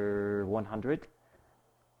about the year 100,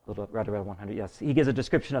 right around 100, yes. He gives a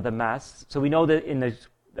description of the Mass. So we know that in the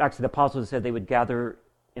Acts of the Apostles, it said they would gather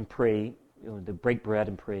and pray, to break bread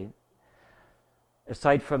and pray.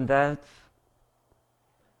 Aside from that,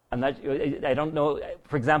 I don't know.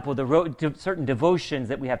 For example, certain devotions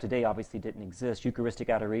that we have today obviously didn't exist. Eucharistic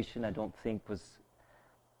adoration, I don't think was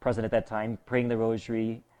present at that time. Praying the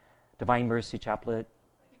Rosary, Divine Mercy Chaplet,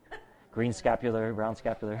 green scapular, brown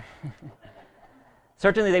scapular.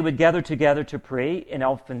 Certainly they would gather together to pray, and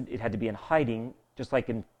often it had to be in hiding, just like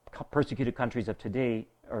in persecuted countries of today,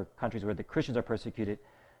 or countries where the Christians are persecuted,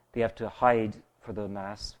 they have to hide for the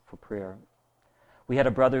Mass, for prayer. We had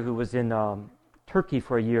a brother who was in Turkey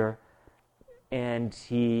for a year, and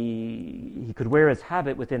he could wear his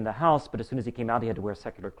habit within the house, but as soon as he came out, he had to wear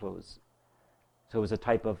secular clothes. So it was a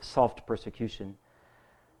type of soft persecution.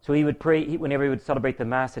 So he would pray, whenever he would celebrate the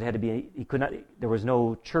Mass, it had to be, there was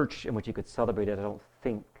no church in which he could celebrate it, I don't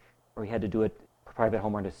think, or he had to do it private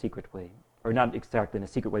home or in a secret way. Or not exactly in a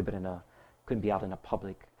secret way, but couldn't be out in a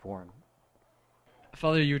public forum.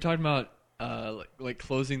 Father, you were talking about like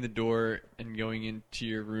closing the door and going into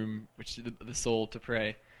your room, which is the soul, to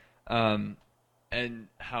pray, and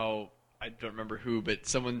how, I don't remember who, but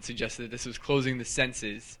someone suggested that this was closing the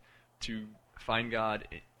senses to find God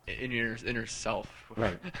in your inner self.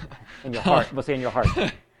 Right. In your heart. We'll say in your heart.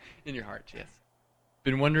 In your heart, yes.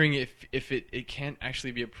 Been wondering if it can't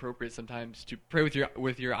actually be appropriate sometimes to pray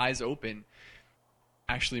with your eyes open,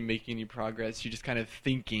 actually making any progress. You're just kind of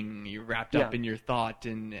thinking, you're wrapped up in your thought,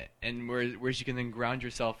 and whereas you can then ground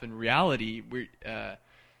yourself in reality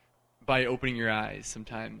by opening your eyes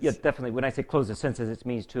sometimes. Yeah, definitely. When I say close the senses, it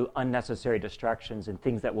means to unnecessary distractions and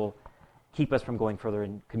things that will keep us from going further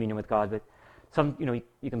in communion with God. But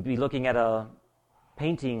you can be looking at a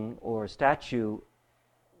painting or a statue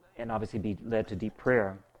and obviously be led to deep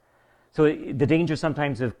prayer. So the danger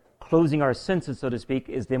sometimes of closing our senses, so to speak,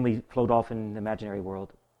 is then we float off in the imaginary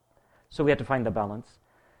world. So we have to find the balance.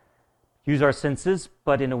 Use our senses,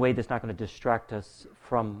 but in a way that's not going to distract us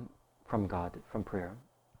from God, from prayer.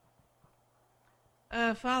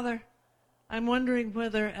 Father, I'm wondering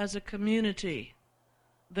whether as a community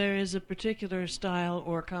there is a particular style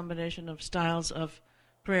or combination of styles of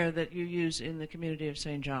prayer that you use in the community of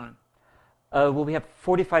St. John. Well, we have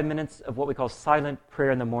 45 minutes of what we call silent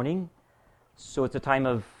prayer in the morning. So it's a time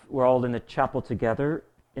of, we're all in the chapel together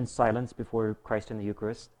in silence before Christ in the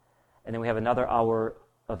Eucharist. And then we have another hour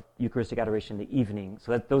of Eucharistic adoration in the evening.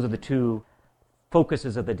 So those are the two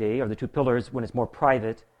focuses of the day, or the two pillars when it's more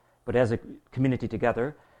private. but as a community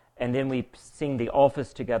together. And then we sing the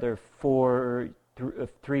office together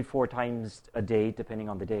 3-4 times a day, depending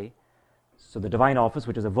on the day. So the divine office,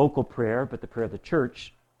 which is a vocal prayer, but the prayer of the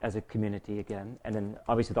church as a community again. And then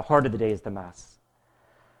obviously the heart of the day is the Mass.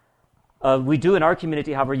 We do in our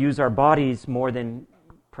community, however, use our bodies more than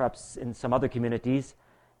perhaps in some other communities.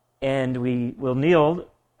 And we will kneel.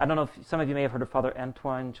 I don't know if some of you may have heard of Father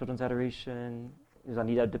Antoine, Children's Adoration. He was on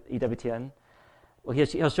EWTN. Well,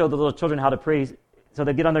 he'll show the little children how to pray. So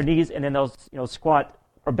they get on their knees and then they'll squat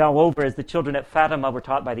or bow over, as the children at Fatima were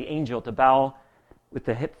taught by the angel to bow with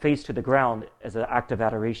the hip face to the ground as an act of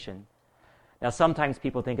adoration. Now, sometimes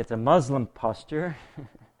people think it's a Muslim posture,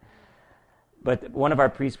 but one of our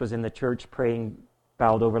priests was in the church praying,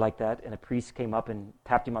 bowed over like that, and a priest came up and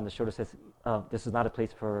tapped him on the shoulder and says, "This is not a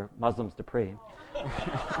place for Muslims to pray."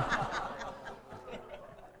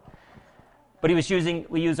 But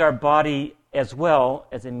we use our body as well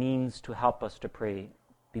as a means to help us to pray,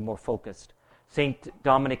 be more focused. St.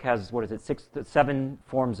 Dominic has, 7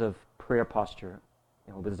 forms of prayer posture,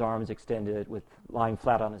 with his arms extended, with lying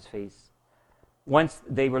flat on his face. Once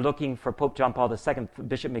they were looking for Pope John Paul II,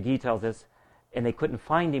 Bishop McGee tells us, and they couldn't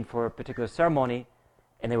find him for a particular ceremony,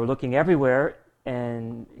 and they were looking everywhere,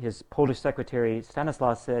 and his Polish secretary,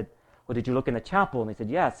 Stanislaus, said, "Well, did you look in the chapel?" And they said,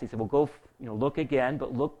 "Yes." He said, "Well, go, look again,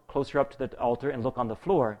 but look closer up to the altar and look on the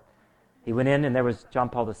floor." He went in, and there was John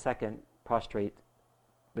Paul II prostrate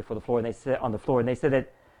before the floor, and they said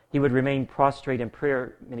that he would remain prostrate in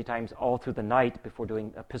prayer many times all through the night before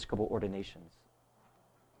doing episcopal ordinations.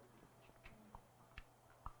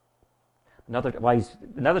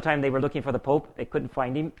 Another time they were looking for the Pope, they couldn't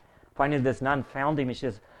find him. Finally, this nun found him, and she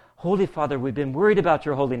says, "Holy Father, we've been worried about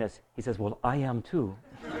your holiness." He says, "Well, I am too."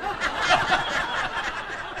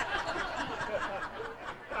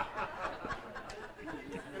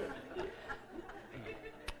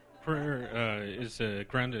 Prayer is a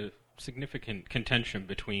ground of significant contention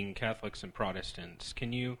between Catholics and Protestants.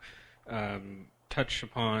 Can you touch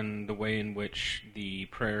upon the way in which the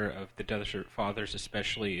prayer of the Desert Fathers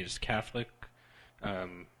especially is Catholic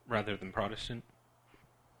rather than Protestant?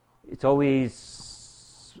 It's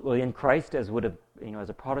always in Christ, as would as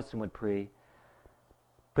a Protestant would pray.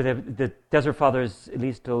 But the Desert Fathers, at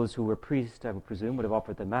least those who were priests, I would presume, would have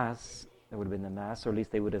offered the Mass. There would have been the Mass, or at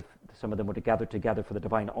least some of them would have gathered together for the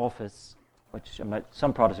divine office, which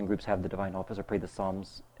some Protestant groups have the divine office or pray the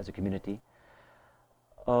Psalms as a community.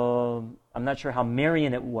 I'm not sure how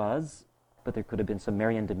Marian it was, but there could have been some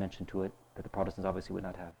Marian dimension to it that the Protestants obviously would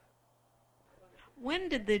not have. When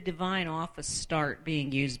did the divine office start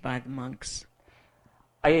being used by the monks?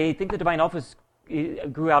 I think the divine office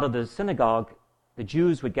grew out of the synagogue. The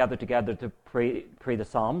Jews would gather together to pray the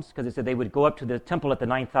Psalms, because they said they would go up to the temple at the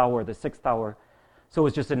 9th hour or the 6th hour. So it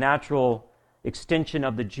was just a natural extension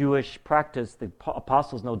of the Jewish practice. The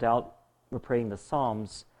apostles, no doubt, were praying the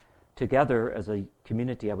Psalms together as a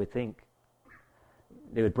community, I would think.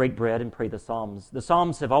 They would break bread and pray the Psalms. The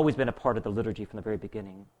Psalms have always been a part of the liturgy from the very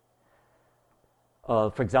beginning.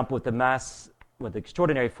 For example, with the Mass, with the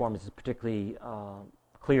extraordinary form, this is particularly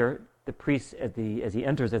clear. The priest, as he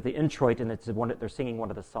enters, as the introit, and they're singing one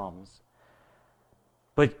of the Psalms.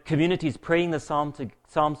 But communities praying the Psalms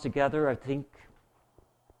together, I think,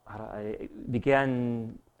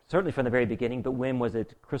 began certainly from the very beginning, but when was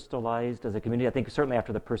it crystallized as a community? I think certainly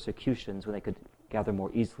after the persecutions, when they could gather more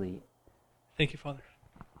easily. Thank you, Father.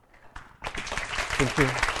 Thank you.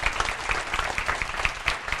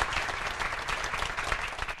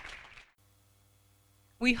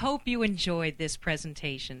 We hope you enjoyed this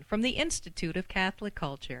presentation from the Institute of Catholic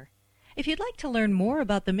Culture. If you'd like to learn more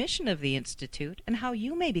about the mission of the Institute and how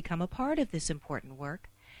you may become a part of this important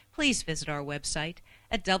work, please visit our website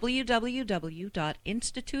at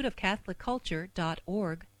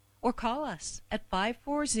www.instituteofcatholicculture.org or call us at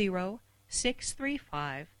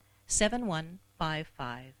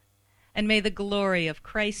 540-635-7155. And may the glory of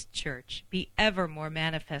Christ Church be ever more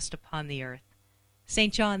manifest upon the earth.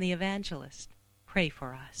 St. John the Evangelist, pray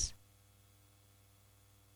for us.